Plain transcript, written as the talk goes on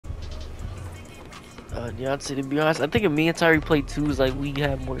Deontay, to be honest, I think if me and Tyree played twos, like we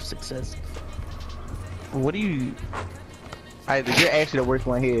have more success. What do you? Alright, you're actually the worst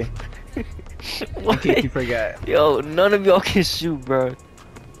one here. In What? case you forgot. Yo, none of y'all can shoot, bro.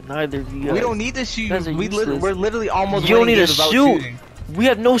 Neither of you guys. We don't need to shoot. Guys are useless. We're literally almost. You don't winning need to games without shoot. shooting. We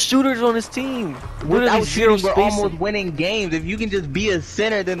have no shooters on this team. Literally Without zero shooting, we're spacing. almost winning games. If you can just be a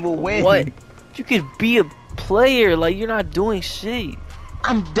center, then we'll win. What? You could be a player, like you're not doing shit.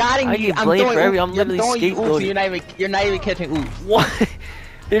 I'm dotting I you. get I'm blamed throwing for every. oops. I'm literally throwing you oops, scapegoating. and you're not even catching oops. What?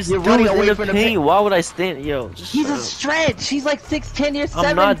 There's You're dudes running in away the from the paint. paint. Why would I stand? Yo, just He's shut a up. stretch. He's like 6'10", you're 7'3".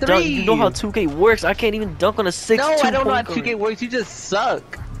 I'm not dunk. You know how 2K works. I can't even dunk on a 6'2". No, I don't know how point 2K works. You just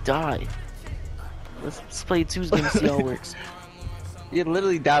suck. guard. Die. Let's play twos game and see how it works. You're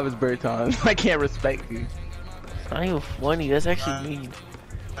literally Davis Bertans. I can't respect you. Not even funny. That's actually mean.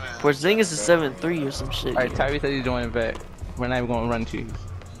 Porzingis is 7'3" or some shit. Alright, yo. Tyree said he's joining back. We're not even gonna run to you.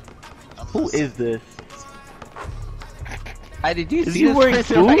 Who is this? Did you Is see he this wearing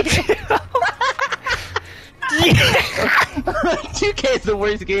person right boots? here? 2K is the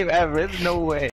worst game ever. There's no way.